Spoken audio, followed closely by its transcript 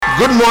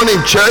Good morning,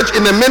 church.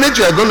 In a minute,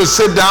 you are going to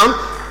sit down.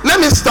 Let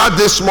me start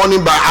this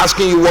morning by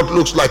asking you what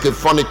looks like a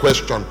funny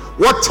question.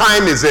 What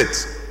time is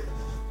it?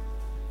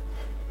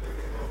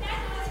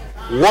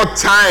 What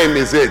time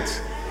is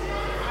it?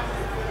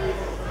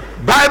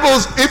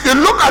 Bibles, if you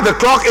look at the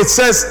clock, it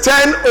says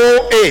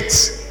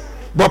 10:08.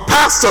 But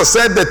pastor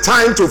said the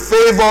time to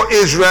favor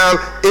Israel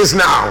is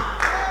now.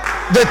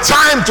 The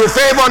time to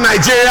favor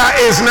Nigeria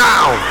is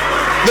now.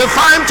 The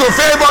time to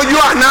favor you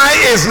and I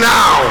is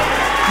now.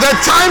 The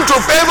time to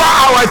favor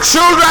our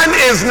children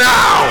is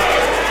now.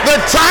 The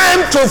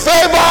time to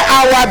favor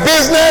our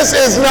business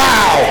is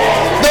now.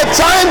 The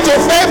time to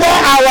favor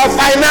our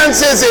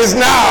finances is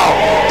now.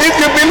 If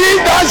you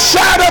believe that,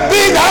 shout a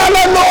big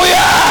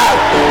hallelujah.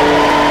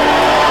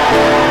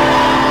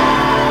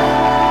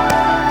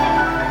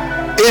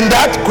 In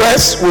that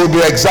quest, we'll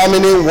be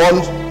examining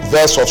one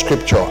verse of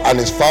scripture,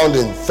 and it's found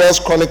in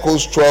 1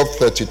 Chronicles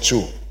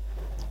 12:32.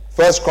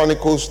 1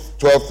 Chronicles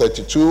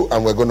 12:32,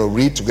 and we're going to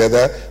read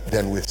together,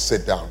 then we'll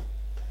sit down.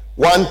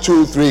 1,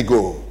 2, 3,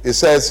 go. It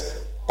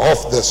says,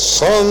 of the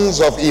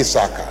sons of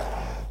Issachar,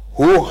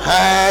 who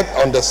had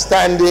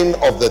understanding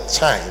of the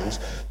times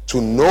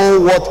to know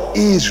what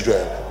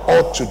Israel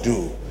ought to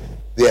do,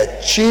 their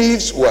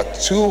chiefs were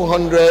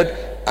 200,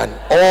 and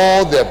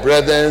all their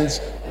brethren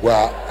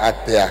were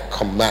at their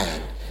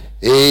command.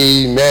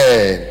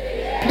 Amen.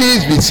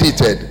 Please be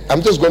seated.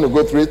 I'm just going to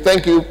go through it.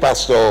 Thank you,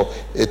 Pastor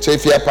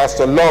Etefia,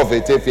 Pastor Love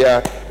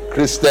Etefia,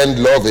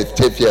 Christian Love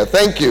Etefia.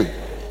 Thank you.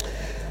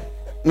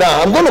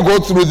 Now, I'm going to go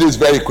through this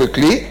very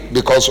quickly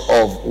because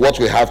of what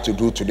we have to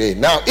do today.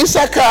 Now,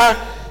 Issachar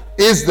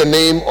is the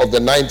name of the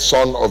 9th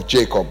son of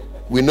Jacob.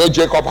 We know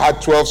Jacob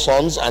had 12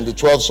 sons, and the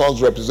 12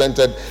 sons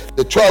represented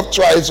the 12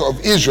 tribes of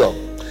Israel.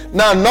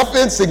 Now,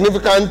 nothing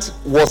significant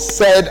was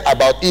said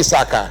about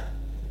Issachar.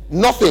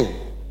 Nothing.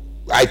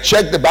 I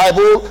checked the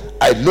Bible,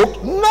 I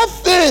looked,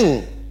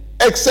 nothing,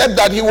 except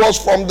that he was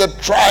from the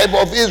tribe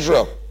of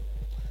Israel.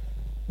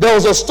 There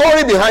was a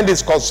story behind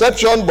his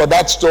conception, but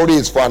that story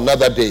is for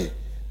another day.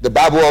 The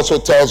Bible also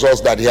tells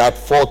us that he had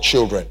 4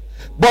 children.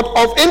 But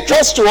of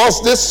interest to us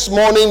this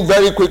morning,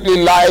 very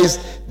quickly, lies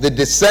the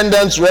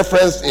descendants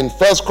referenced in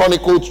 1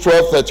 Chronicles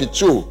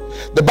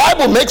 12:32. The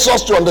Bible makes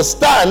us to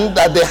understand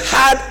that they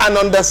had an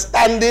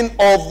understanding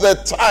of the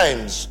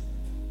times.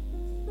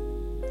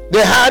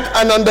 They had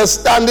an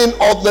understanding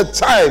of the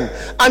time.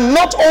 And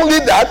not only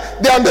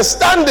that, the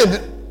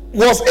understanding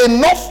was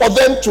enough for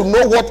them to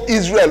know what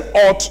Israel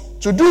ought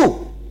to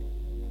do.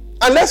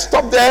 And let's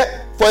stop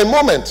there for a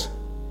moment.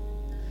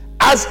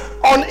 As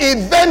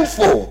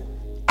uneventful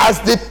as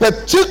the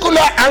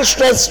particular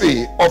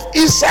ancestry of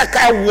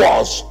Issachar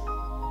was,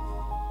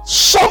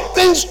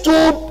 something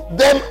stood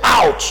them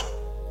out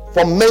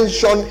from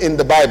mention in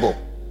the Bible.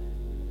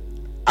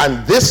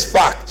 And this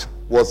fact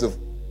was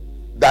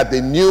that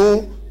they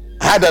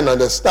had an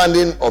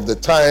understanding of the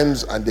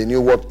times, and they knew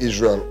what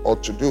Israel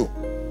ought to do.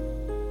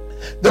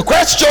 The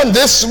question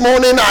this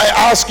morning I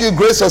ask you,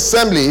 Grace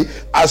Assembly,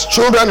 as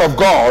children of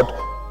God,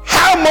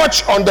 how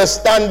much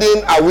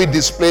understanding are we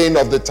displaying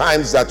of the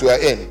times that we are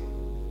in?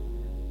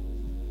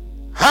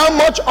 How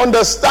much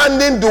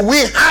understanding do we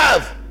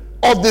have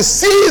of the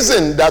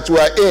season that we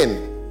are in?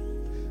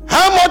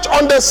 How much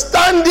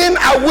understanding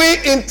are we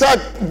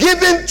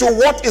giving to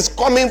what is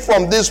coming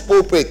from this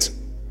pulpit?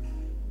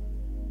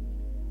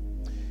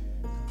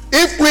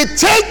 If we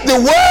take the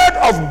word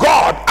of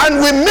God and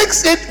we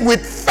mix it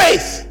with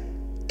faith,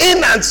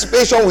 in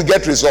anticipation, we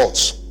get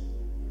results.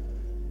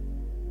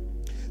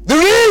 The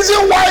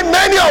reason why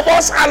many of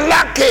us are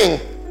lacking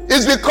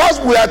is because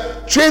we are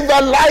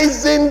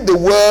trivializing the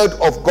word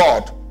of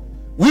God.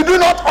 We do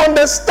not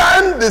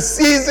understand the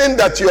season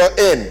that you are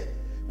in.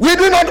 We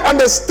do not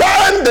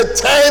understand the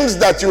times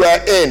that you are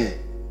in.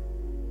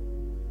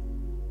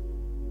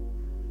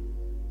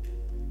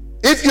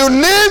 If you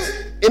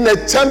live in a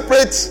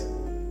temperate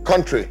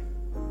country,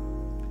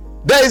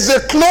 there is a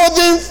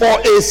clothing for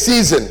a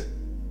season.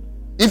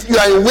 If you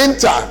are in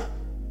winter,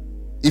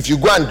 if you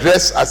go and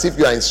dress as if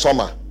you are in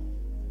summer,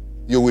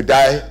 you will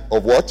die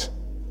of what?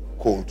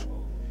 Cold.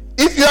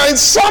 If you are in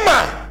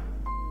summer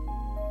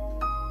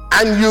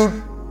and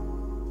you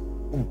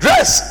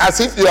dress as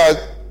if you are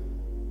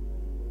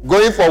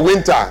going for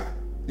winter,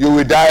 you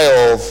will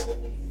die of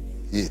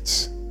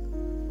heat.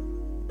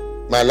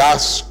 My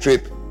last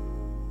trip,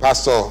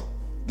 Pastor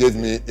gave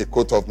me a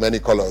coat of many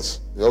colors.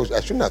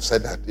 I shouldn't have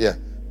said that. Yeah,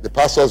 the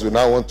pastors will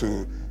now want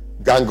to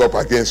gang up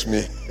against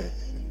me.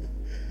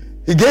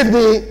 He gave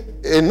me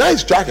a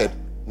nice jacket,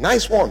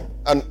 nice one,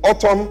 an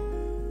autumn,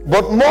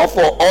 but more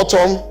for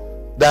autumn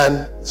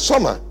than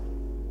summer.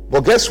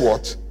 But guess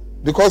what?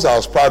 Because I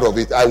was proud of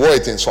it, I wore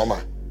it in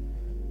summer.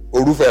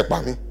 Orufe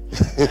Epami.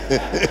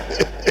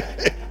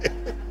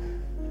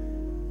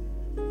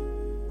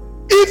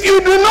 If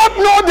you do not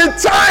know the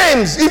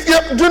times, if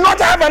you do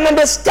not have an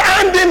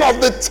understanding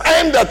of the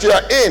time that you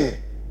are in,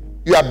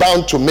 you are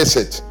bound to miss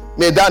it.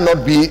 May that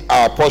not be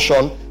our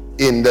portion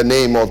in the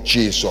name of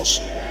Jesus.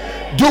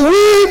 Do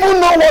we even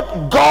know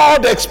what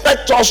God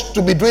expects us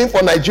to be doing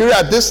for Nigeria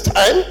at this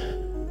time?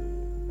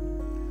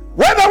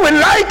 Whether we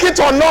like it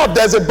or not,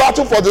 there's a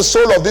battle for the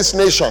soul of this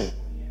nation.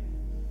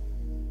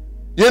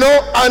 You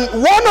know, and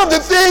one of the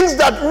things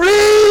that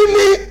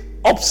really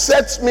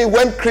upsets me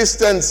when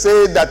Christians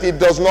say that it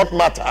does not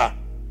matter.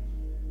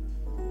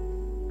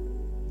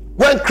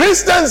 When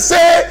Christians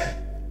say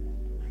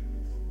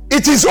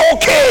it is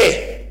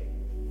okay,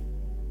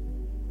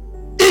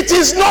 it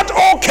is not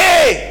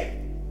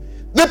okay.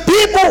 The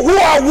people who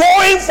are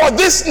warring for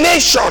this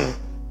nation,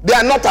 they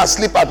are not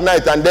asleep at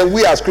night, and then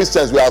we as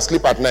Christians, we are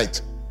asleep at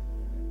night.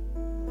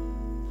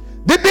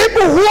 The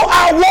people who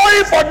are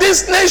warring for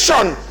this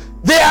nation,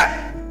 they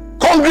are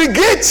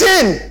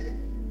congregating,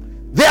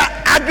 they are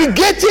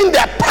aggregating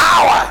their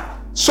power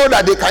so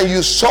that they can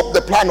usurp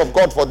the plan of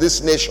God for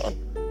this nation.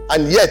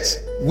 And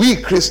yet, we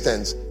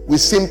Christians, we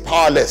seem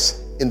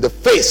powerless in the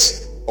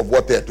face of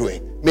what they're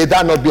doing. May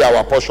that not be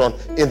our portion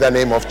in the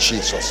name of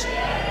Jesus.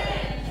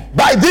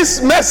 By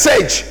this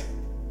message,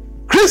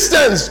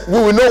 Christians, we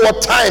will know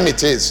what time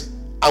it is,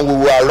 and we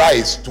will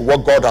arise to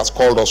what God has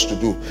called us to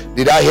do.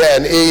 Did I hear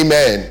an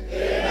amen?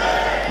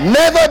 Amen.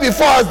 Never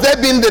before has there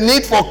been the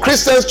need for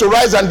Christians to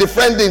rise and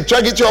defend the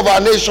integrity of our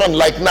nation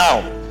like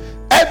now.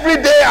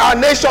 Every day our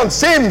nation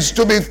seems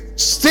to be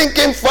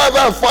sinking further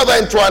and further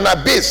into an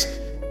abyss.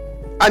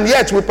 And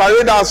yet we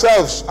parade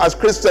ourselves as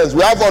Christians.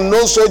 We have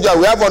unknown soldiers,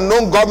 we have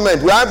unknown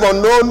government, we have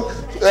unknown,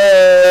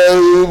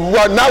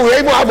 now we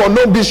even have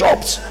unknown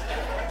bishops.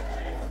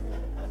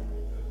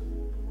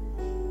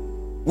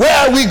 Where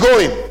are we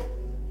going?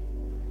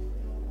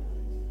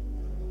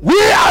 We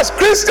as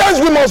Christians,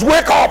 we must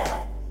wake up.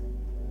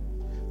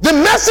 The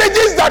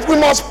messages that we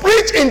must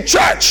preach in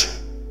church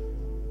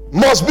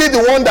must be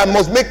the one that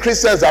must make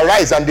Christians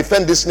arise and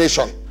defend this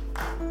nation.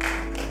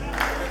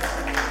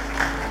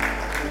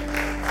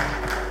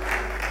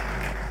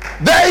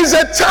 There is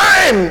a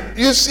time,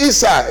 you see,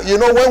 sir, you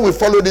know, when we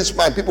follow this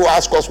man, people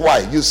ask us why.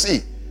 You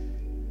see,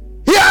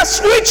 he has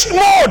switched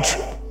mode,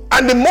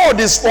 and the mode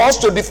is for us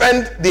to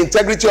defend the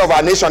integrity of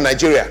our nation,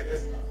 Nigeria.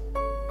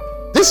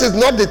 This is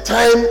not the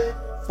time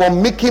for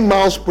Mickey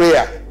Mouse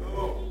prayer.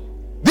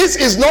 This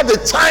is not the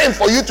time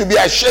for you to be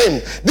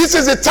ashamed. This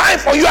is the time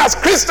for you as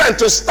Christians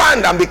to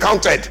stand and be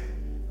counted.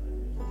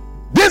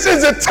 This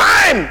is the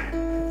time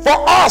for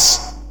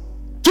us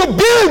to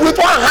build with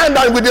one hand,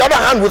 and with the other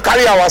hand we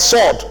carry our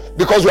sword,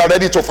 because we are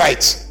ready to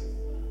fight.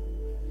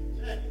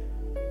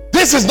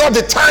 This is not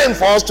the time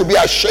for us to be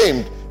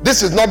ashamed.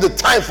 This is not the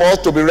time for us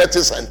to be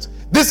reticent.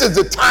 This is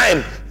the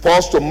time for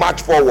us to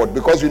march forward,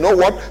 because you know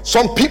what?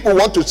 Some people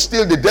want to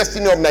steal the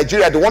destiny of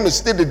Nigeria. They want to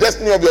steal the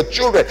destiny of your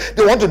children.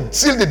 They want to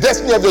steal the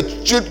destiny of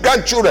your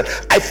grandchildren.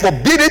 I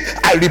forbid it,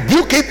 I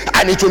rebuke it,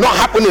 and it will not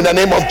happen in the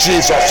name of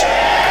Jesus.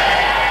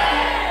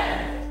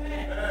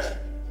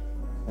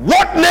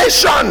 What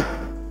nation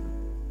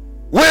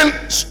will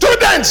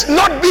students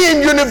not be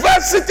in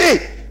university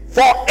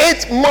for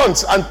 8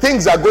 months and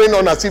things are going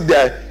on as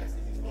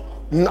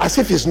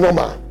if it's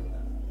normal?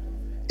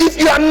 If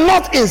you are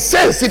not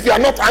incensed, if you are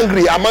not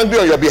angry, I'm angry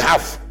on your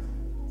behalf.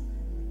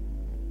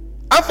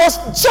 And for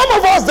some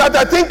of us that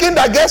are thinking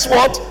that, guess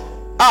what?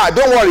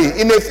 Don't worry,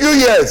 in a few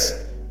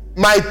years,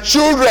 my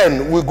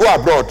children will go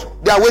abroad.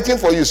 They are waiting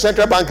for you.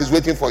 Central Bank is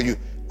waiting for you.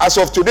 As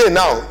of today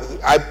now,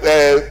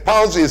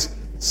 pounds is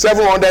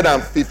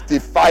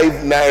 755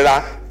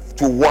 naira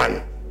to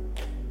 1.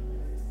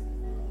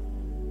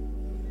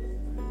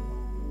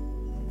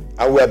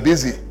 And we are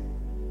busy.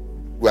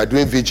 We are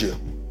doing vigil.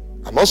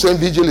 I'm not saying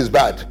vigil is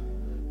bad,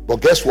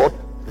 but guess what?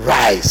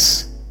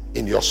 Rise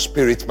in your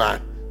spirit, man.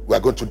 We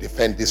are going to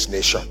defend this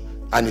nation,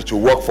 and it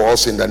will work for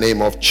us in the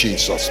name of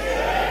Jesus.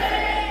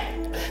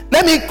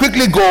 Let me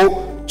quickly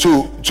go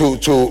to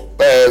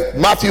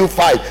Matthew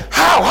 5.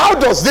 How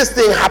does this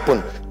thing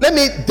happen? Let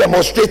me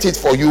demonstrate it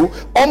for you,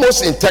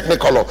 almost in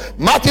technicolor.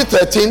 Matthew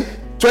 13,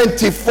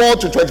 24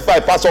 to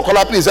 25. Pastor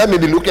Kola, please let me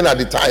be looking at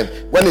the time.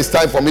 When it's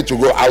time for me to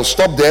go, I'll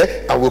stop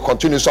there and we'll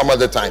continue some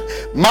other time.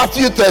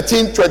 Matthew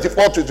 13,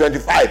 24 to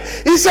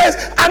 25. He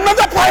says,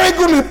 another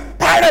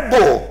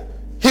parable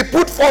he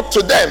put forth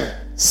to them,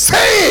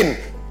 saying,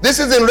 this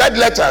is in red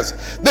letters,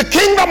 the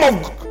kingdom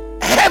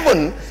of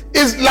heaven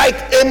is like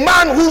a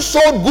man who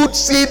sowed good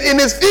seed in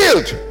his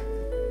field.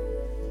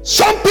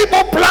 Some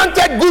people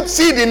planted good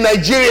seed in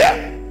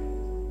Nigeria.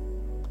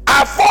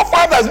 Our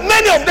forefathers,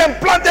 many of them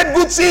planted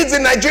good seeds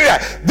in Nigeria.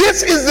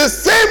 This is the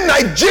same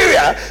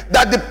Nigeria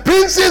that the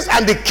princes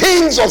and the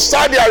kings of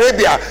Saudi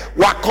Arabia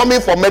were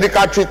coming for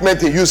medical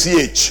treatment in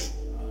UCH.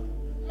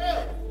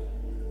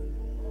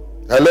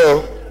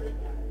 Hello?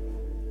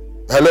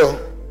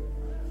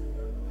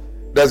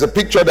 There's a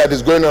picture that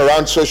is going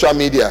around social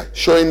media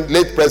showing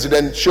late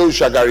President Shehu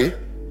Shagari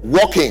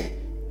walking,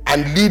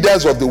 and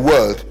leaders of the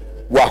world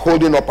were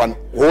holding up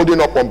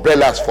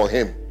umbrellas for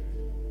him.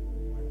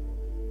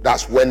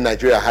 That's when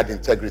Nigeria had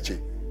integrity.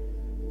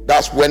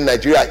 That's when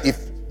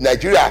if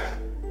Nigeria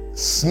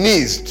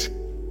sneezed,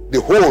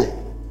 the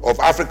whole of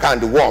Africa and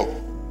the world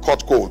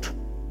caught cold,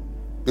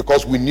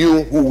 because we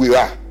knew who we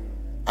are.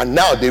 And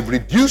now they've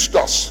reduced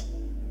us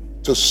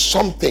to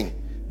something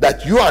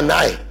that you and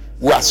I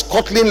were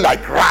scuttling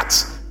like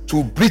rats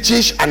to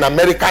British and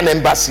American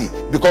embassy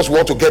because we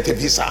want to get a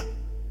visa.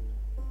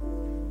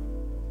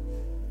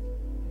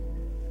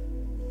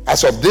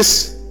 As of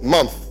this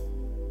month,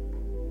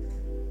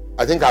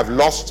 I think I've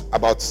lost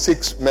about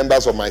 6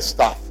 members of my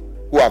staff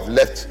who have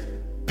left,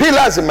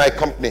 pillars in my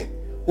company,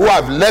 who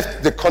have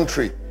left the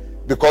country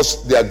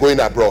because they are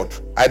going abroad,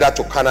 either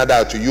to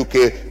Canada or to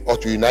UK or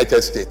to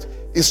United States.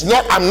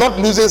 I'm not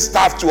losing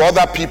staff to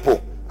other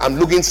people. I'm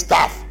losing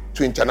staff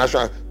to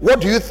international.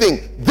 What do you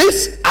think?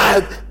 This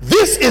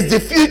is the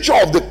future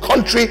of the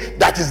country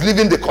that is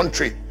leaving the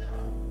country.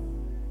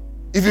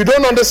 If you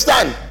don't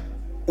understand,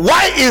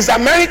 why is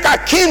America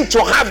keen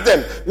to have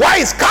them? Why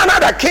is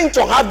Canada keen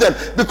to have them?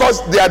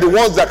 Because they are the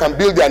ones that can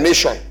build their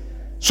nation.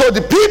 So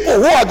the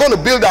people who are going to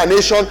build our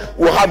nation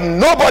will have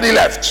nobody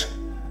left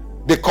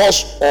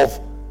because of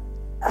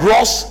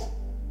gross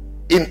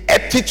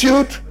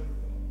ineptitude,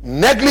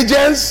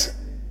 negligence,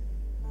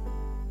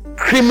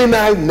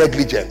 criminal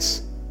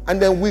negligence.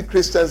 And then we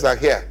Christians are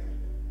here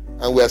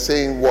and we are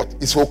saying what?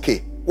 It's okay.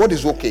 What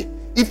is okay?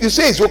 If you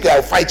say it's okay,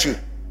 I'll fight you.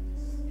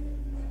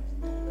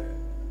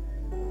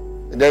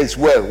 And then it's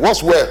well.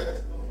 What's well?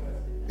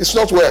 It's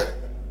not well.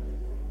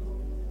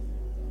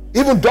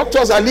 Even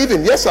doctors are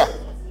leaving. Yes, sir.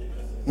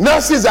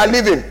 Nurses are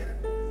leaving.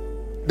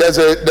 There's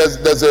the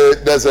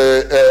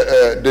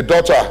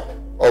daughter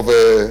of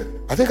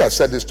I think I've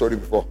said this story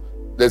before.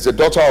 There's a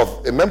daughter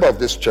of a member of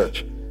this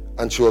church,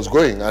 and she was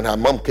going, and her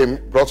mom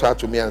brought her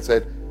to me and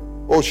said,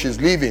 oh, she's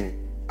leaving.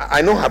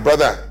 I know her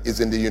brother is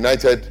in the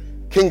United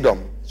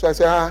Kingdom. So I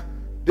said,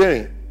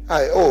 Darren,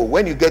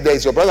 when you get there,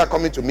 is your brother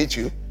coming to meet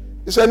you?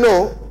 He said,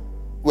 no,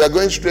 we are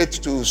going straight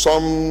to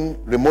some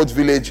remote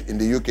village in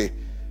the UK.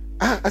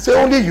 I said,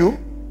 only you?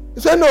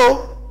 He said,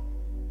 no.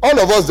 All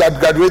of us that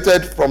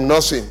graduated from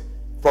nursing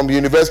from the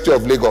University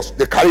of Lagos,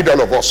 they carried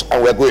all of us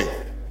and we're going.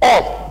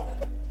 All.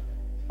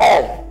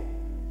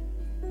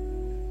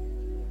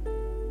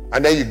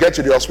 And then you get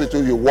to the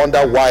hospital, you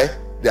wonder why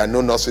there are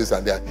no nurses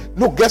and there.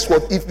 Look, guess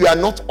what? If you are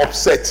not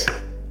upset,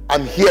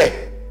 I'm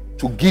here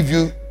to give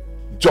you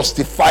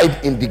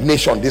justified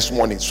indignation this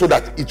morning so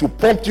that it will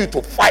prompt you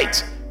to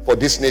fight for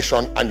this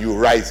nation and you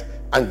rise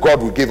and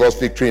God will give us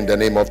victory in the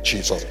name of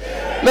Jesus.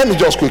 Let me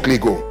just quickly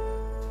go.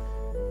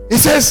 He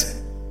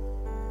says,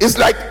 it's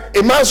like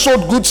a man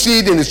sowed good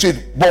seed in the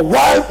street, but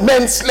while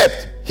men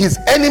slept, his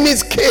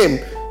enemies came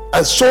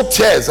and sowed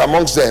tares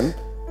amongst them,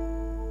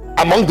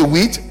 among the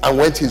wheat, and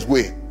went his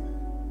way.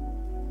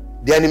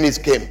 The enemies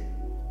came.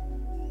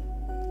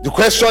 The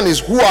question is,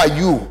 who are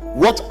you?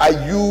 What are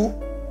you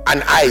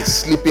and I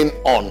sleeping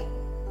on?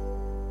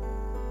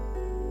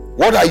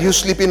 What are you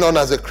sleeping on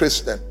as a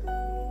Christian?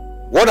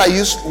 What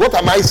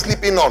am I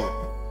sleeping on?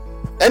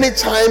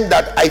 Anytime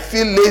that I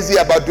feel lazy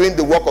about doing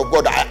the work of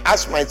God,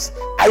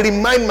 I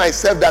remind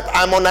myself that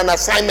I'm on an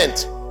assignment.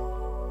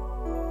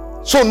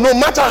 So no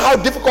matter how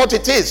difficult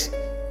it is,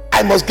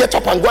 I must get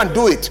up and go and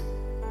do it.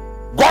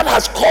 God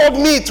has called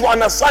me to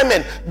an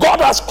assignment.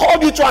 God has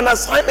called you to an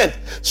assignment.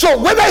 So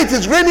whether it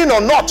is raining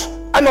or not,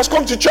 I must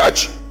come to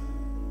church.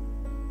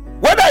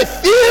 Whether I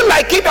feel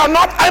like it or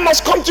not, I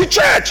must come to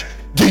church.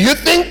 Do you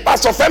think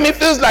Pastor Femi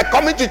feels like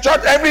coming to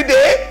church every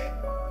day?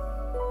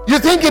 You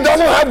think he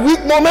doesn't have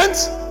weak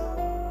moments?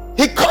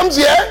 He comes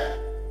here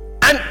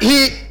and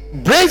he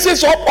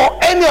braces up, or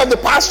any of the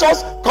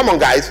pastors. Come on,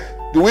 guys.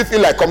 Do we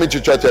feel like coming to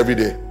church every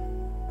day?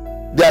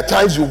 There are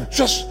times you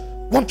just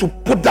want to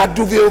put that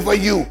duvet over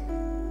you.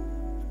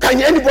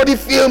 Can anybody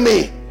feel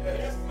me?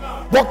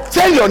 But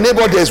tell your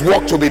neighbor there's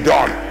work to be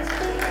done.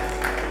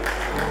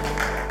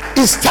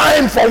 It's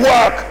time for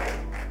work.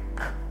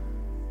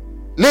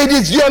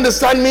 Ladies, do you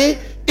understand me?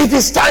 It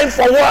is time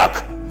for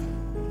work.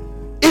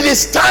 It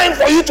is time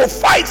for you to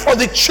fight for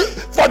the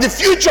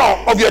future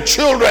of your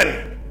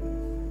children.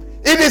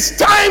 It is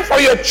time for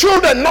your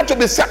children not to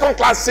be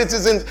second-class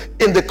citizens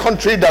in the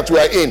country that we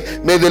are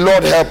in. May the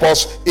Lord help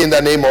us in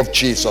the name of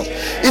Jesus.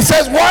 It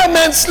says, while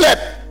men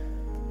slept,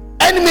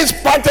 enemies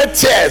planted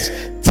tares.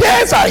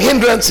 Tares are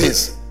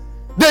hindrances.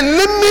 They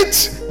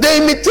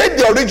imitate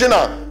the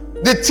original.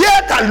 The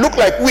tear can look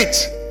like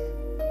wheat,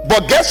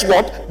 but guess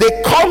what?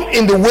 They come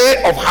in the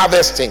way of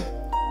harvesting.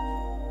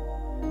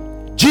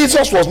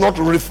 Jesus was not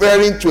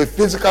referring to a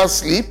physical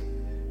sleep,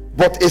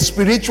 but a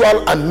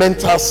spiritual and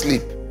mental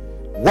sleep.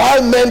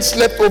 While men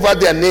slept over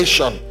their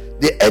nation,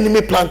 the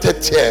enemy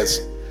planted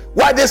tares.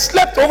 While they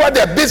slept over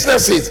their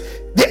businesses,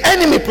 the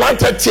enemy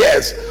planted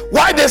tares.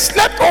 While they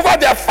slept over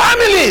their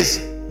families,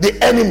 the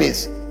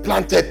enemies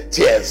planted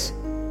tares.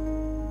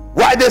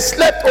 While they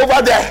slept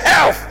over their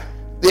health,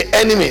 the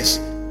enemies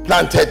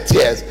planted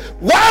tares.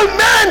 While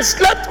men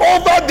slept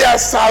over their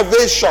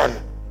salvation,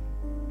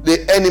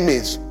 the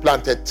enemies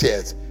planted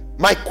tares.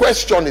 My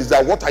question is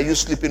that, what are you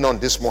sleeping on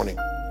this morning?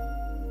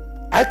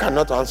 I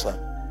cannot answer.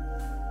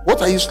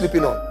 What are you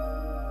sleeping on?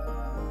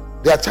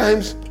 There are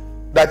times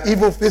that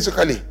even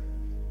physically,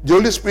 the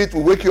Holy Spirit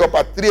will wake you up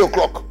at 3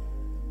 o'clock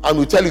and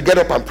will tell you, get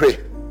up and pray.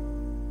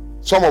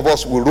 Some of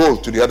us will roll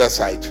to the other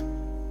side.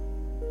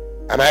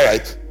 Am I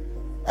right?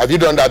 Have you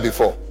done that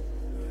before?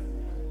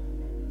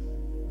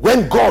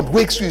 When God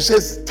wakes you, he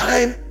says,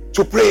 time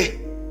to pray.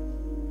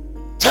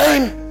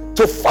 Time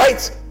to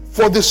fight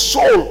for the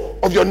soul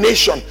of your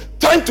nation.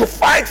 Time to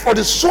fight for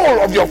the soul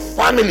of your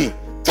family.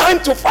 Time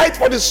to fight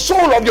for the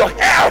soul of your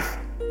health.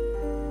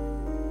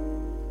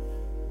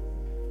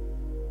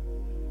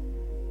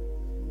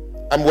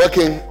 I'm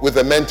working with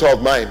a mentor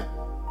of mine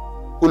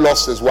who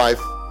lost his wife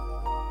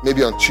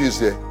maybe on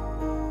Tuesday.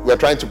 We're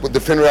trying to put,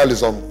 the funeral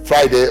is on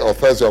Friday or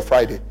Thursday or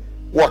Friday.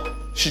 What?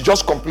 She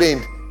just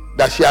complained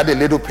that she had a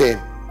little pain.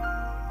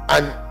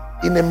 And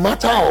in a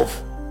matter of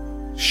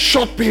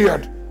short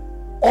period,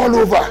 all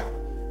over.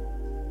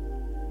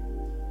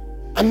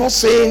 I'm not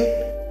saying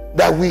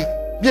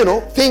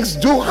that things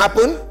do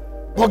happen,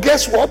 but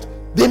guess what?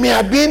 God may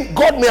have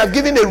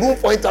given a room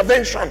for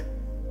intervention.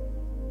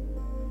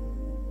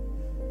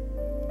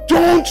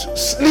 Don't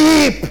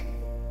sleep.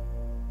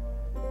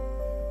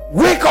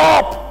 Wake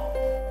up.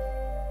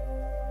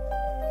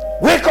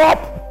 Wake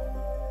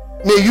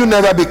up. May you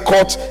never be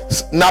caught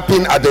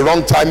napping at the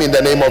wrong time in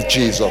the name of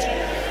Jesus.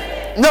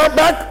 Now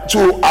back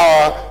to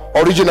our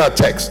original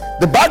text.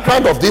 The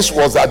background of this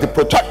was that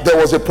there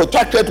was a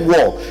protracted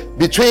war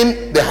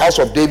between the house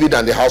of David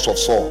and the house of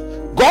Saul.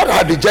 God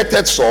had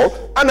rejected Saul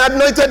and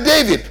anointed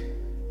David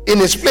in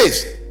his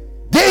place.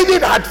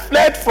 David had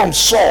fled from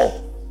Saul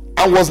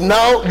and was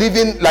now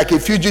living like a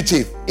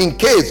fugitive in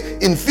caves,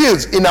 in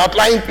fields, in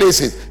outlying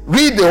places.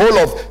 Read the whole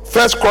of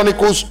 1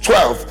 Chronicles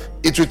 12.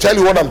 It will tell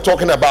you what I'm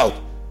talking about.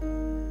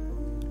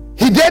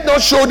 He dared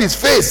not show his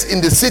face in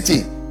the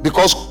city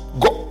because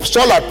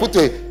Saul had put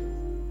a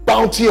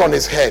bounty on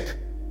his head.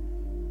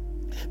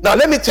 Now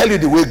let me tell you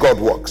the way God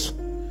works.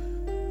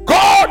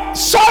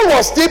 Saul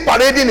was still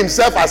parading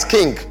himself as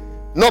king,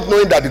 not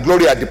knowing that the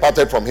glory had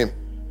departed from him.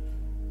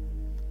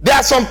 There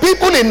are some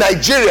people in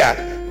Nigeria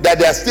that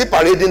they are still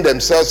parading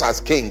themselves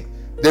as king.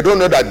 They don't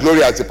know that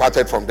glory has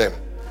departed from them.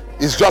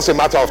 It's just a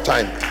matter of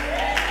time.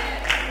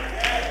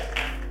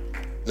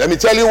 Let me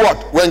tell you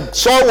what, when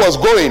Saul was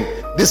going,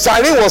 the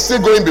siren was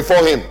still going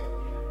before him.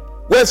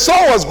 When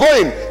Saul was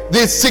going,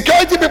 the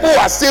security people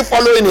were still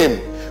following him.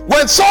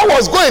 When Saul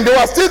was going, they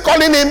were still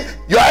calling him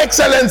Your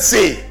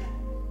Excellency.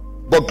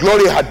 But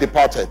glory had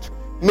departed.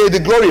 May the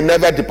glory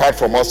never depart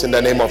from us in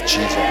the name of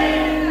Jesus.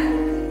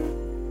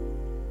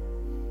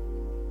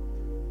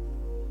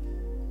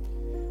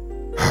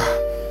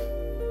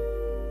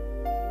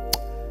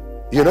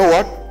 You know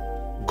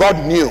what?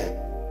 God knew.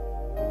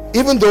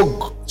 Even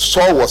though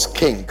Saul was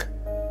king,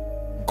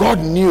 God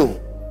knew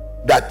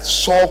that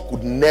Saul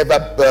could never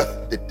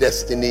birth the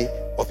destiny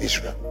of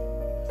Israel.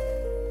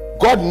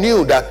 God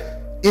knew that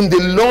in the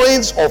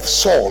loins of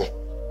Saul,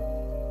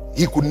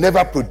 he could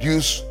never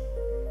produce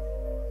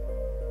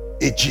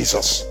a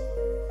Jesus.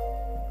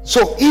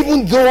 So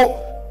even though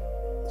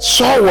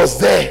Saul was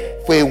there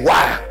for a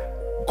while,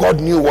 God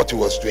knew what he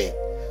was doing.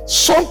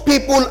 Some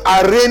people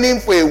are reigning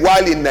for a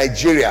while in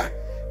Nigeria.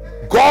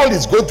 God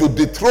is going to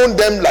dethrone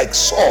them like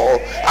Saul,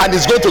 and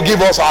is going to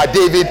give us our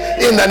David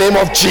in the name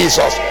of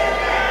Jesus.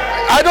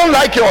 I don't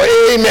like your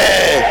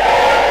amen.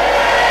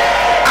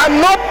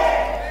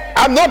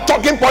 I'm not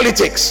talking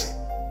politics.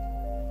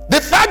 The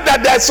fact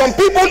that there are some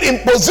people in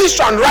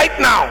position right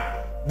now,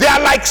 they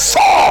are like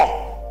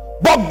Saul,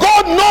 but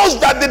God knows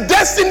that the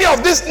destiny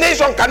of this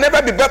nation can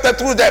never be better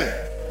through them.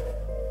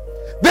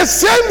 The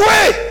same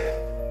way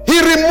he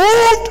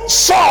removed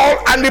Saul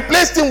and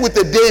replaced him with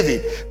a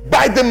David.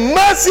 By the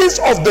mercies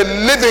of the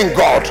living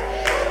God,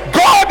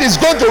 God is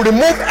going to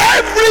remove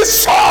every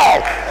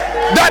Saul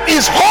that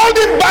is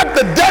holding back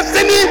the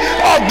destiny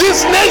of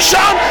this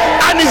nation,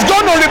 and is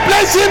going to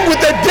replace him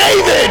with a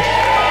David.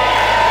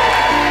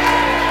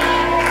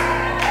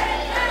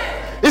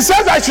 He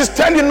says, I should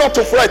tell you not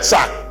to fret, sir.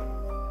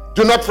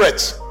 Do not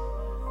fret.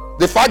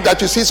 The fact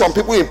that you see some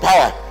people in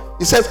power,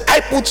 he says,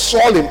 I put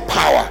Saul in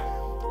power,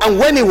 and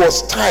when it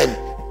was time,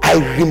 I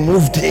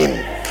removed him.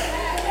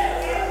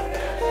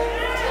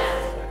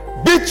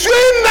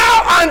 Between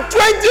now and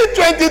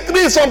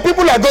 2023, some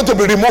people are going to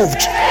be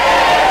removed.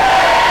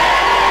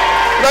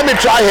 Let me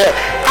try here.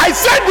 I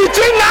said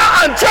between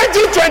now and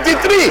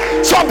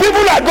 2023, some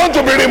people are going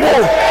to be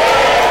removed.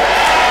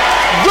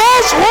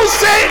 Those who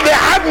say they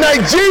have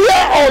Nigeria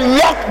on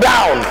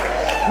lockdown,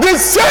 the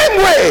same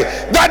way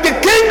that the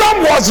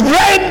kingdom was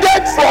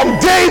rendered from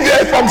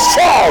David, from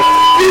Saul,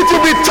 it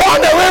will be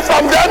torn away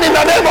from them in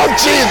the name of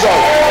Jesus.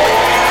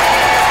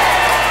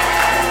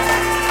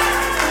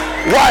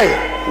 Why?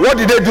 What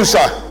did they do,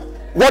 sir?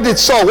 What did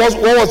Saul? What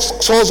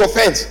was Saul's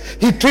offense?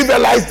 He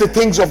trivialized the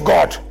things of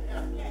God.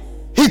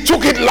 He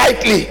took it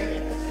lightly.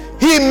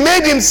 He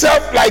made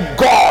himself like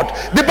God.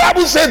 The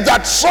Bible says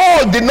that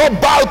Saul did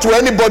not bow to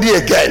anybody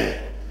again.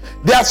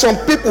 There are some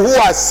people who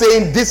are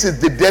saying this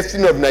is the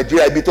destiny of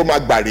Nigeria. Let me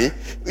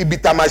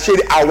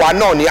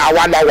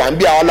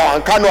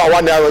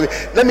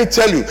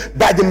tell you,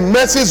 by the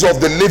mercies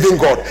of the living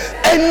God,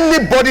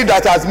 anybody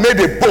that has made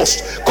a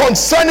boast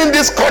concerning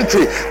this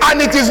country and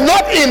it is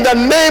not in the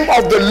name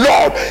of the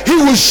Lord, he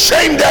will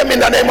shame them in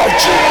the name of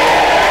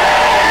Jesus.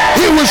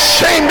 He will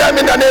shame them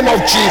in the name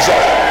of Jesus.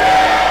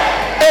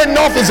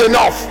 Enough is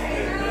enough.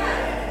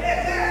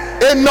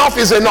 Enough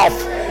is enough.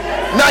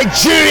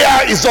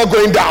 Nigeria is not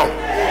going down.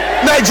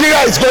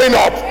 Nigeria is going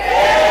up.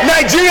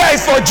 Nigeria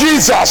is for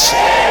Jesus.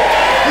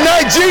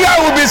 Nigeria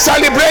will be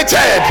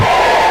celebrated.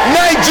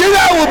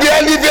 Nigeria will be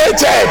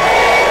elevated.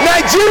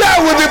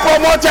 Nigeria will be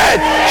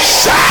promoted.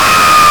 Shout!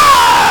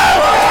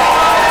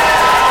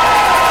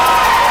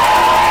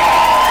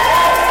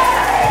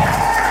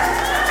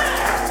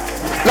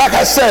 Like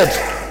I said,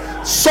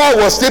 Saul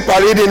was still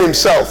parading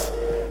himself.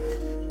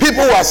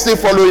 People were still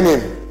following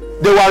him.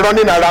 They were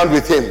running around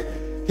with him.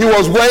 He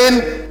was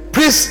wearing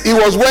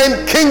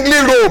kingly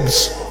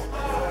robes.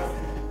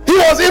 He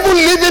was even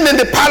living in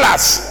the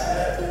palace.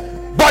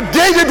 But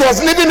David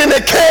was living in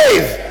a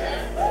cave.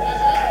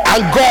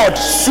 And God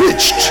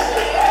switched.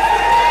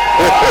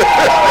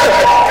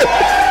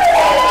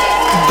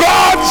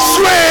 God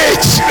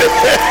switched.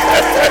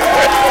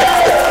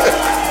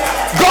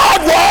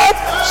 God what?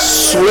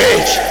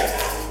 Switch.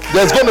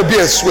 There's going to be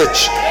a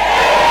switch.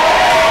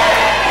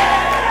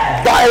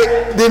 By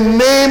the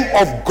name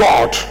of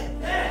God,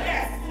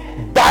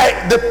 by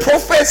the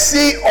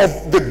prophecy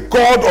of the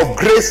God of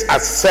Grace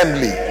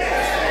Assembly,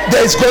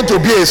 there is going to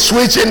be a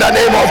switch in the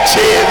name of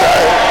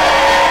Jesus.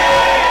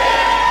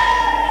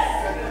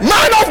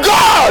 Man of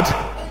God,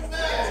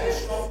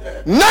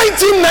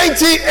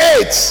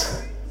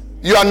 1998,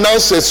 you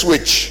announced a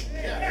switch.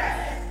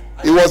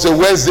 It was a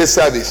Wednesday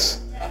service,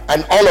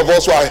 and all of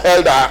us were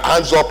held our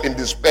hands up in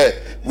despair.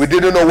 We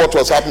didn't know what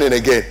was happening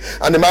again.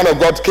 And the man of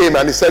God came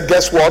and he said,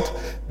 guess what?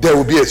 There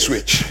will be a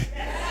switch.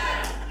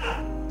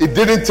 It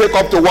didn't take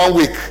up to 1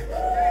 week.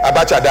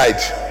 Abacha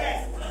died.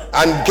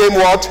 And came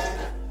what?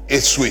 A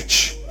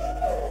switch.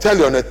 Tell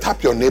your,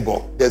 tap your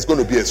neighbor, there's going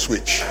to be a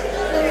switch.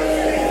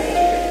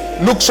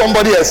 Look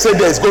somebody and say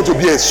there's going to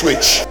be a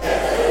switch.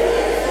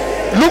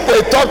 Look for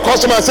a third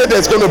customer and say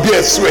there's going to be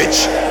a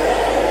switch.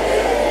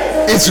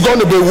 It's going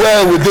to be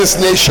well with this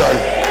nation.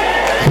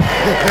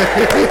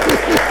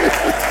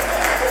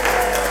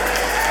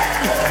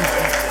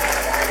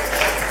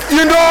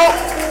 You know,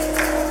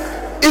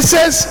 it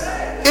says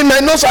in my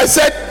notes, I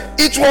said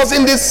it was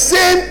in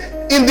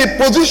the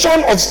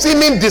position of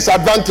seeming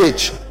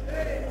disadvantage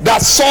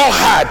that Saul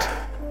had,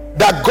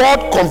 that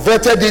God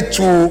converted it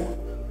to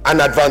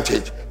an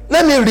advantage.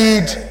 Let me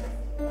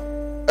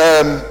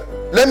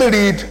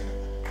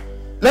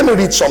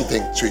read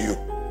something to you.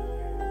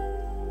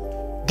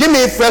 Give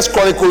me 1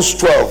 Chronicles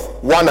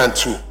 12, 1 and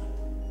 2.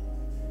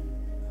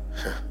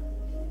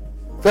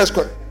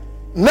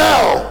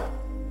 Now,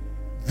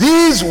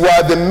 these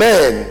were the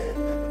men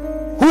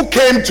who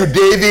came to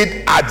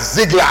David at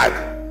Ziklag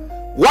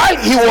while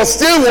he was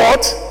still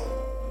what?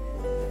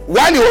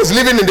 While he was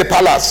living in the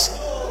palace.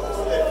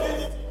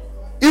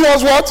 He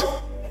was what?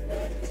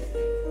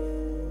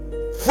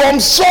 From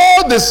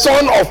Saul the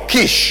son of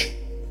Kish,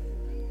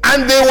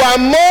 and they were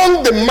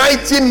among the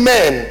mighty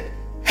men,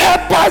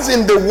 helpers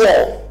in the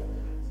war.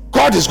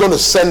 God is going to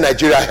send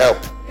Nigeria help.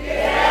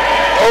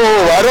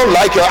 Oh, I don't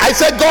like it. I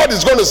said God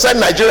is going to send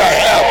Nigeria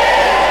help.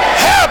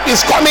 Help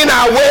is coming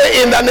our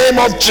way in the name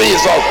of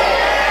Jesus.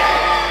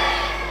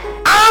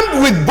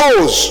 Armed with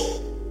bows,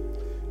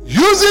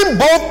 using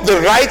both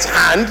the right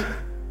hand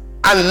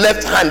and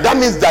left hand. That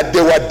means that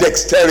they were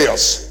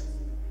dexterous.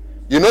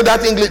 You know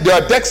that English? They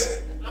are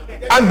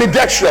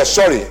ambidextrous.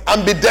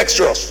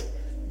 Ambidextrous.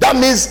 That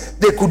means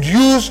they could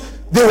use.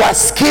 They were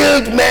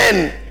skilled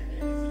men.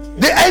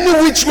 They any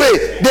which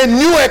way. They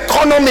knew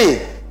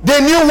economy. They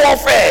knew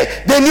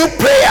warfare. They knew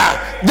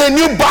prayer. They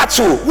knew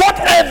battle.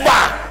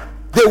 Whatever.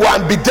 They were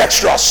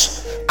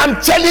ambidextrous.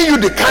 I'm telling you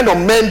the kind of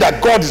men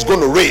that God is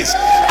going to raise.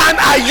 And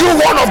are you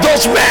one of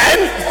those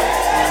men?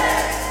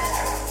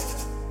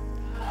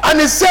 And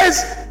it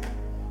says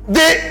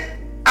they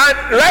are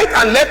right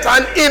and left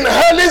hand in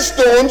hurling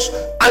stones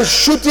and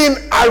shooting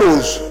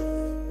arrows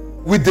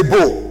with the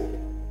bow.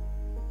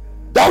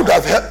 I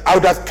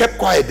would have kept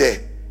quiet there.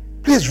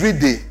 Please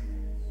read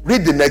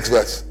the next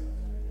verse.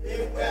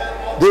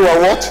 They were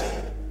what?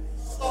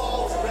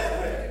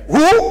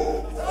 Who?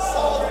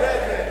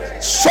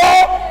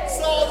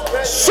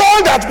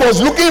 Saul that was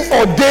looking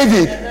for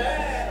David.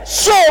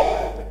 So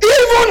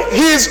even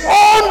his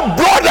own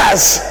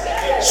brothers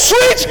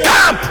switch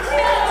camp.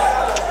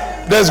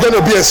 There's going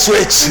to be a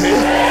switch.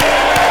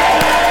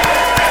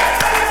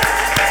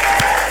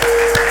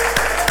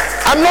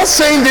 I'm not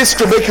saying this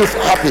to make you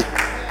happy.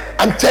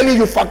 I'm telling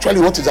you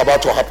factually what is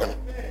about to happen.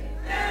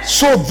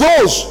 So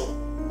those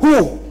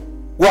who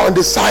were on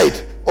the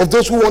side of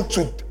those who want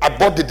to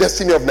abort the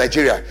destiny of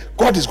Nigeria,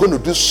 God is going to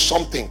do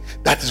something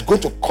that is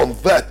going to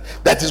convert,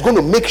 that is going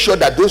to make sure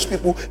that those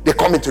people, they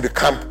come into the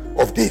camp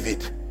of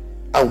David.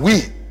 And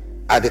we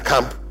are the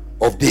camp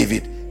of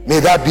David. May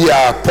that be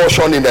our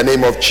portion in the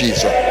name of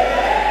Jesus.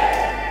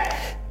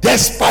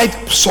 Despite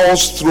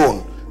Saul's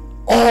throne,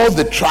 all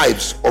the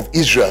tribes of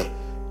Israel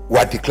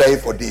were declaring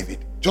for David.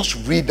 Just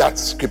read that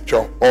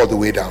scripture all the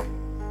way down.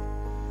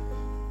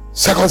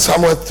 2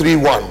 Samuel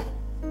 3:1.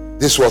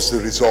 This was the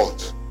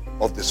result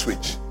of the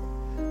switch.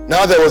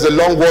 Now there was a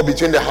long war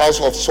between the house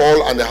of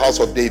Saul and the house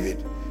of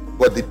David.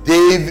 But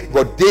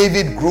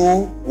David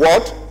grew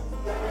what?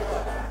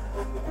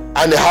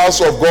 And the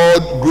house of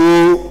God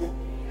grew.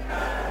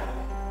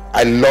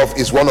 I love,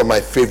 is one of my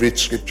favorite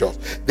scriptures.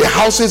 The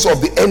houses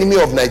of the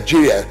enemy of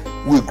Nigeria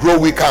will grow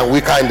weaker and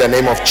weaker in the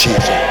name of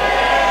Jesus.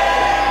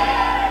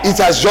 It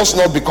has just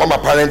not become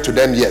apparent to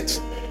them yet.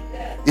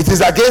 It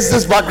is against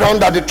this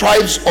background that the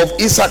tribes of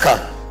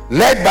Issachar,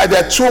 led by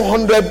their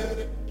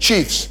 200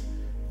 chiefs,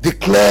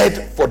 declared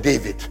for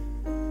David.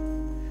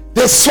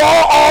 They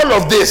saw all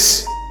of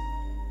this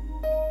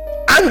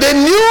and they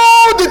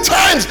knew the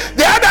times.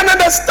 They had an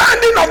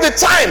understanding of the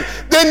time.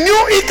 They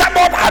knew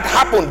Ichabod had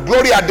happened.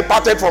 Glory had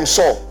departed from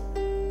Saul.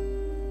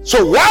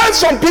 So while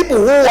some people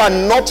who are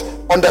not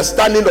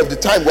understanding of the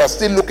time were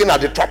still looking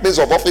at the trappings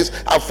of office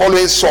and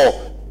following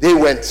Saul, they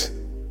went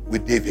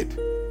with David.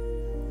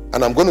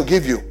 And I'm going to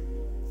give you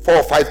 4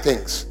 or 5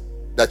 things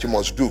that you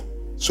must do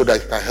so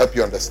that it can help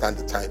you understand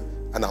the time.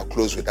 And I'll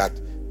close with that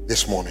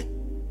this morning.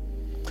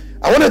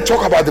 I want to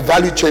talk about the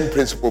value chain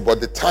principle,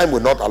 but the time will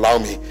not allow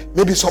me.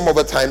 Maybe some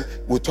other time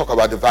we'll talk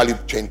about the value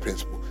chain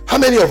principle. How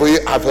many of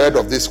you have heard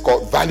of this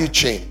called value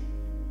chain?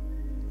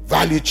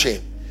 Value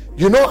chain.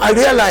 You know, I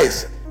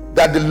realize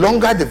that the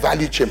longer the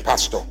value chain,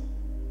 Pastor,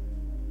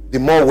 the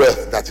more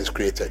wealth that is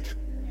created.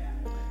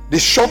 The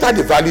shorter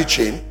the value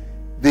chain,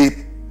 the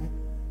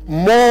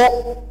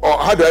more, or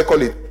how do I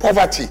call it,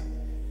 poverty.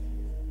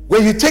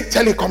 When you take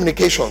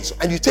telecommunications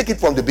and you take it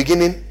from the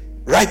beginning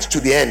right to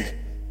the end,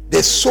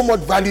 there's so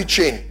much value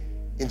chain.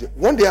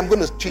 One day I'm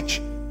going to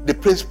teach the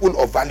principle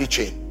of value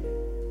chain.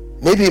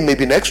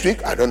 Maybe next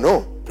week, I don't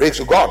know. Praise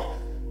to God.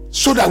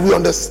 So that we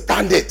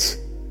understand it.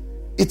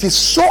 It is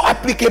so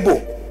applicable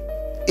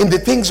in the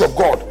things of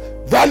God.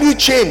 Value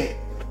chain.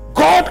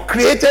 God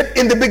created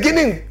in the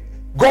beginning.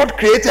 God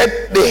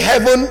created the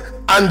heaven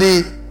and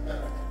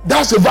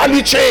that's the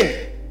value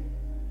chain.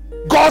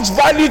 God's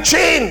value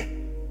chain.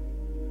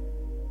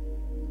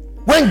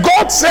 When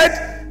God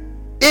said,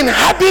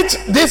 inhabit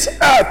this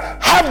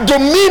earth, have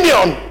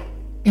dominion,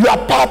 you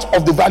are part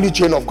of the value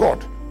chain of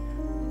God.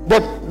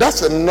 But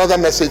that's another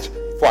message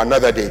for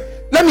another day.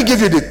 Let me give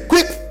you the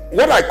quick,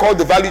 what I call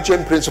the value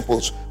chain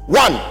principles.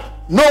 1,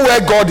 know where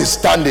God is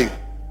standing.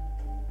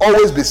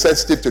 Always be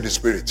sensitive to the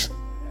Spirit.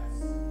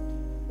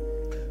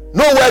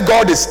 Know where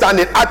God is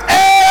standing. At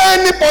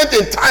any point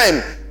in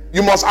time,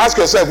 you must ask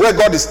yourself where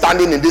God is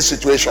standing in this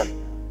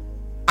situation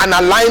and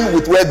align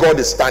with where God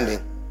is standing.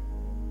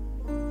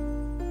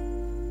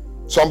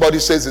 Somebody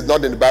says it's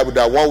not in the Bible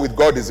that one with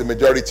God is the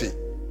majority.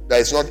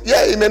 That is not.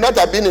 Yeah, it may not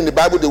have been in the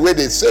Bible the way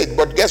they said,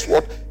 but guess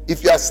what?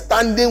 If you are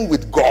standing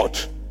with God,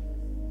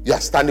 you are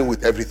standing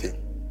with everything.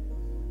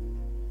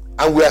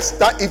 And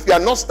if you are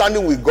not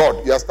standing with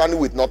God, you are standing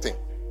with nothing.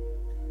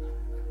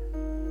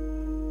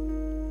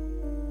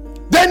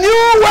 They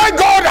knew where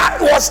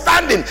God was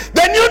standing.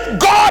 They knew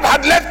God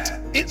had left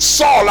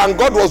Saul and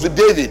God was with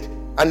David.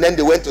 And then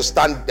they went to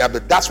stand there.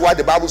 But that's why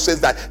the Bible says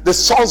that the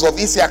sons of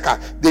Issachar,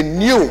 they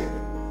knew.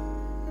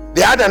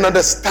 They had an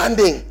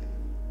understanding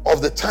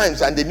of the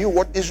times and they knew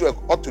what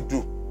Israel ought to do.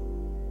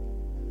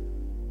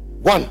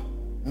 1,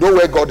 know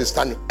where God is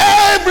standing.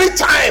 Every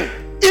time,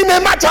 it may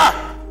matter.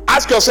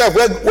 Ask yourself,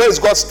 where is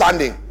God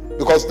standing?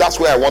 Because that's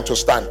where I want to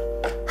stand.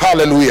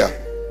 Hallelujah.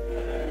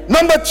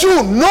 Number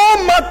 2,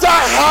 no matter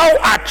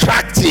how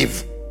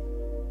attractive,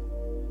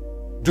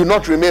 do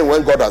not remain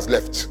when God has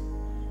left.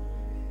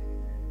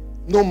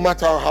 No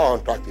matter how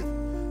attractive.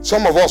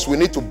 Some of us, we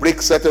need to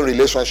break certain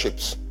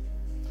relationships.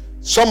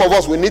 Some of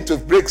us, we need to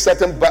break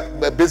certain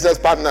business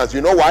partners.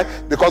 You know why?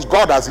 Because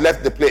God has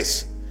left the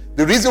place.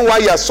 The reason why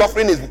you are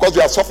suffering is because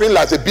you are suffering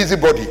as a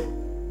busybody.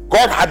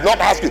 God had not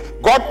asked you.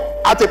 God,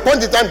 at a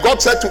point in time,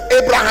 God said to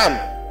Abraham,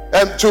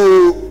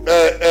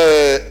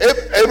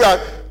 Abraham,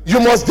 you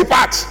must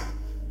depart.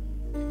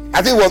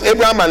 I think it was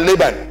Abraham and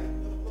Laban.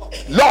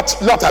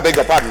 Lot, I beg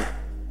your pardon.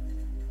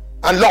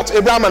 And Lot,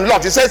 Abraham and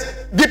Lot. He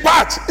says,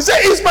 depart. He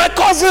said, he's my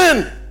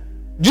cousin.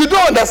 You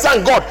don't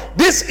understand God.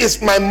 This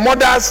is my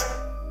mother's,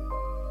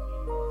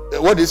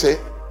 what do you say?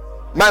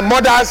 My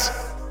mother's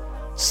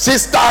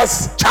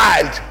sister's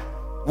child.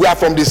 We are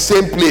from the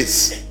same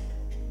place.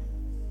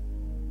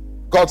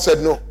 God said,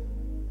 no,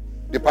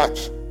 depart.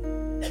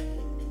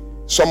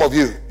 Some of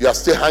you are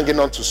still hanging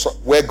on to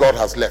where God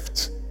has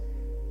left.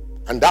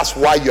 And that's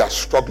why you are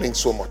struggling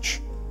so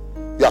much.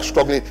 You are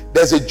struggling.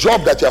 There's a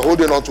job that you're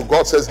holding on to.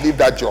 God says, leave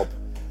that job.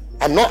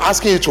 I'm not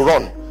asking you to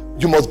run.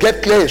 You must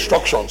get clear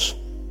instructions.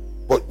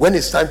 But when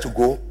it's time to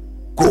go,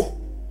 go.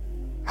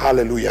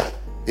 Hallelujah.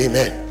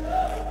 Amen.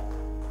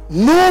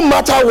 No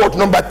matter what.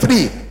 Number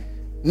 3,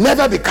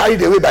 never be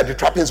carried away by the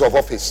trappings of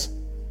office.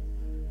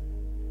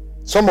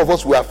 Some of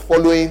us, we are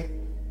following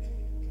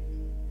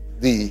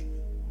the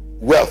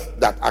wealth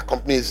that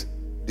accompanies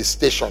the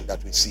station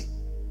that we see.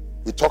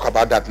 We'll talk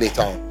about that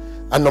later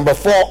on. And number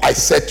 4, I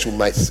said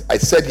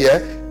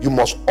here, you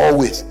must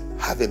always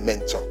have a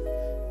mentor.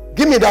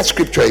 Give me that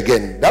scripture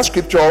again. That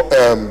scripture,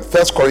 1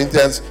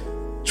 Corinthians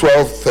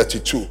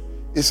 12:32.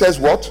 It says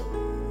what?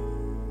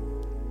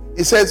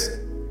 It says,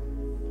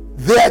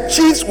 their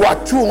chiefs were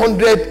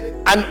 200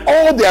 and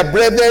all their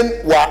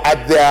brethren were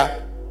at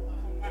their,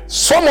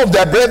 some of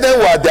their brethren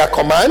were at their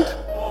command,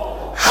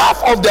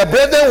 half of their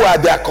brethren were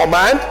at their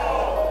command,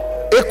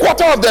 A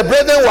quarter of the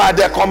brethren were at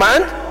their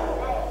command.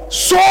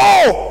 So,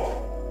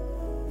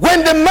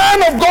 when the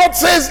man of God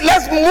says,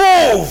 let's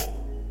move,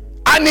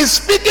 and he's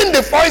speaking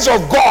the voice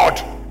of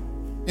God,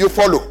 you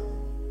follow.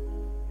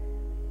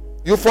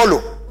 You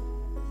follow.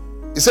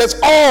 He says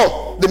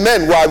all the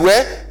men were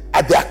where?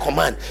 At their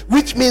command,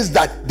 which means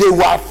that they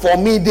were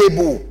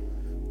formidable.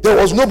 There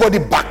was nobody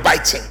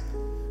backbiting.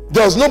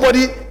 There was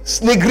nobody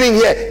sniggering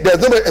here. There's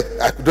nobody.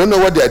 I don't know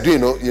what they are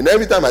doing. You know,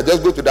 every time I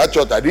just go to that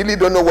church, I really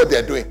don't know what they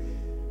are doing.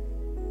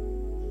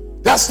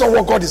 That's not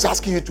what God is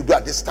asking you to do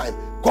at this time.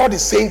 God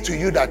is saying to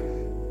you that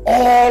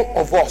all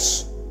of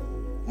us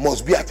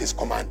must be at his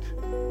command.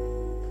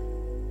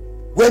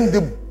 When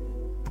the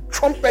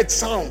trumpet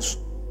sounds,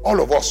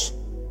 all of us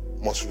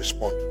must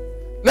respond.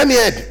 Let me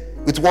end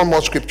with one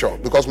more scripture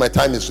because my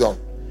time is gone.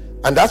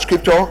 And that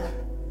scripture,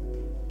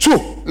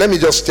 let me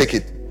just take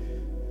it.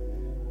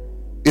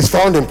 It's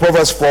found in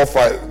Proverbs 4,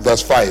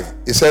 verse 5.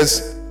 It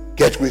says,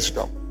 get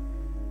wisdom,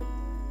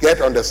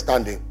 get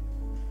understanding.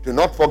 Do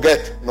not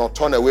forget nor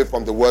turn away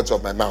from the words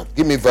of my mouth.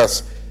 Give me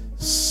verse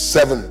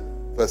 7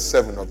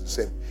 of the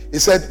same. He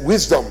said,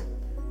 wisdom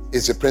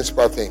is the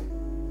principal thing.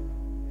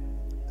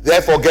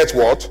 Therefore, get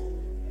what?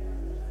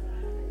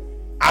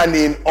 And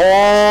in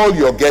all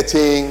you're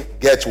getting,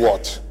 get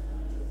what?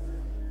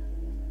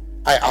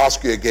 I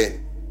ask you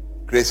again,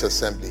 Grace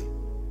Assembly,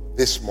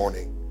 this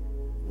morning,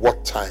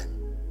 what time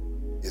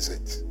is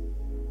it?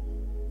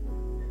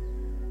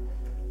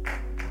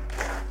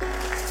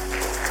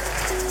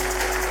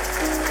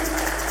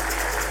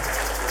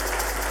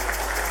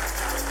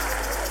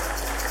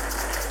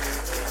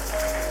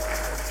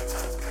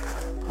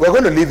 We're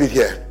going to leave it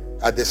here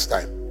at this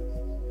time.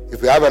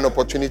 If we have an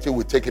opportunity,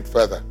 we'll take it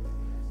further.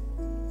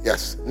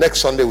 Yes,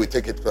 next Sunday we'll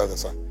take it further,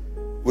 sir.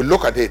 We'll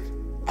look at it.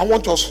 I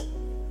want us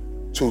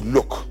to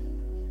look.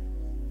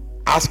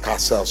 Ask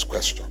ourselves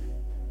question.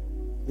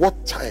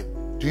 What time?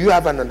 Do you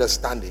have an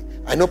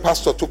understanding? I know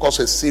Pastor took us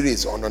a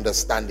series on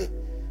understanding.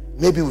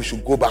 Maybe we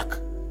should go back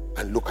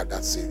and look at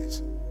that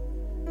series.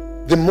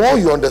 The more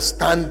you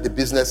understand the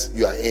business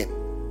you are in,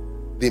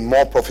 the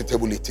more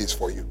profitable it is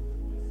for you.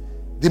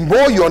 The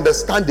more you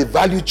understand the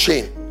value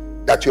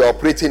chain that you are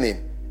operating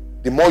in,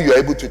 the more you are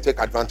able to take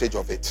advantage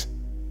of it.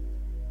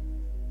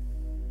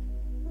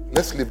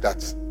 Let's leave that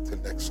till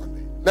next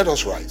Sunday. Let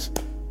us rise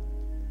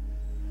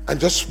and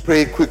just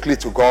pray quickly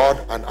to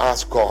God and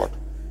ask God,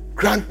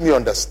 grant me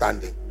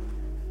understanding.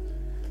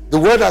 The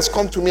word has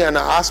come to me and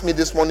asked me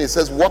this morning, it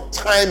says, what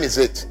time is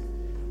it?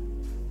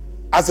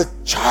 As a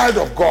child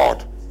of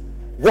God,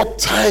 what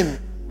time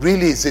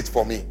really is it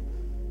for me?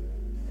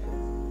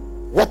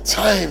 What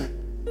time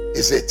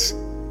is it?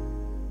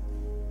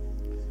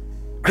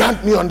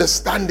 Grant me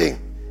understanding.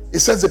 It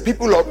says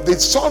the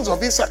sons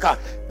of Issachar,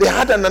 they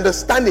had an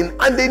understanding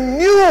and they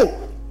knew,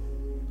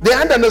 they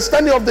had an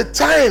understanding of the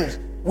times.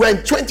 We're in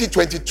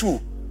 2022.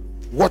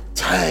 What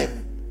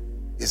time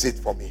is it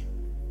for me?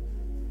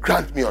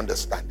 Grant me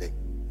understanding.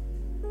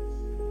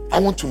 I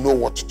want to know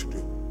what to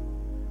do.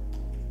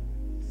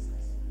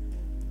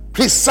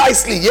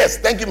 Precisely, yes,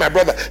 thank you, my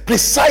brother.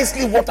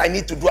 Precisely what I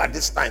need to do at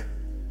this time.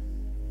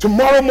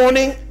 Tomorrow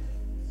morning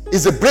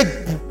is a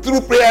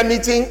breakthrough prayer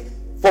meeting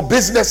for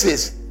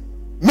businesses.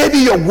 Maybe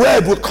your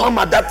word will come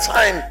at that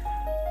time.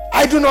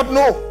 I do not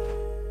know.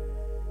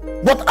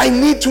 But I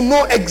need to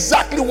know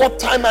exactly what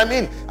time I'm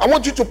in. I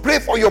want you to pray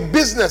for your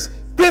business.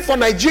 Pray for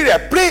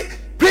Nigeria.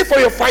 Pray for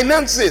your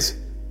finances.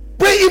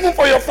 Pray even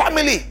for your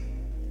family.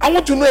 I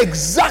want to know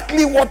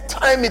exactly what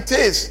time it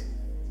is.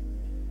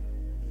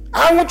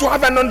 I want to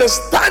have an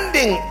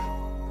understanding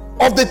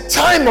of the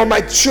time of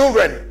my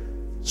children,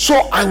 so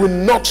I will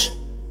not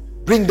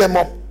bring them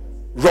up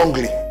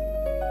wrongly.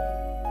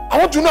 I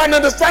want to know an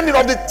understanding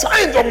of the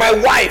times of my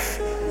wife,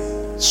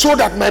 so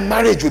that my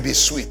marriage will be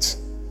sweet.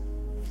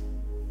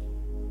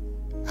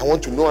 I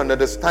want to know an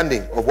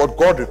understanding of what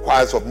God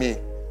requires of me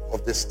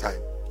of this time.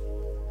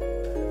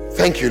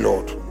 Thank you,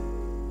 Lord.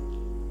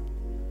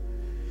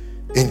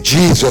 In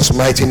Jesus'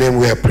 mighty name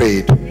we have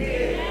prayed.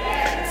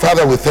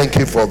 Father, we thank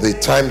you for the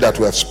time that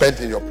we have spent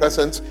in your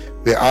presence.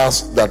 We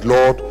ask that,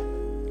 Lord,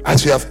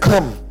 as you have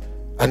come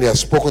and you have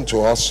spoken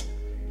to us,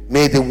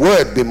 may the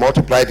word be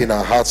multiplied in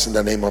our hearts in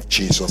the name of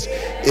Jesus.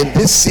 In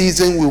this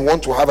season, we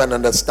want to have an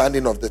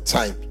understanding of the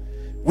time,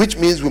 which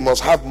means we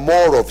must have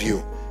more of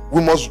you.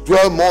 We must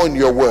dwell more in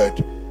your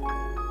word.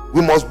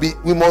 We must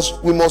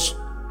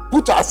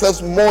put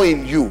ourselves more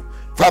in you.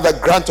 Father,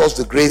 grant us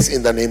the grace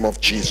in the name of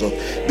Jesus.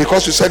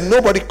 Because you said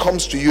nobody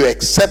comes to you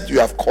except you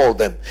have called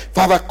them.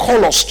 Father,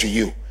 call us to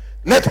you.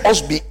 Let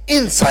us be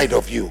inside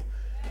of you.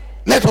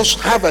 Let us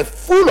have a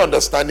full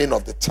understanding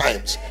of the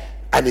times,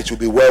 and it will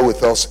be well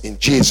with us. In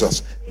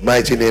Jesus'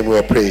 mighty name we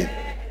are praying.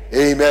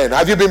 Amen.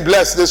 Have you been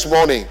blessed this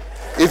morning?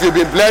 If you've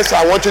been blessed,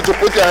 I want you to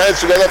put your hands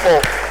together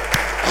for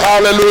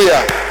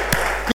hallelujah.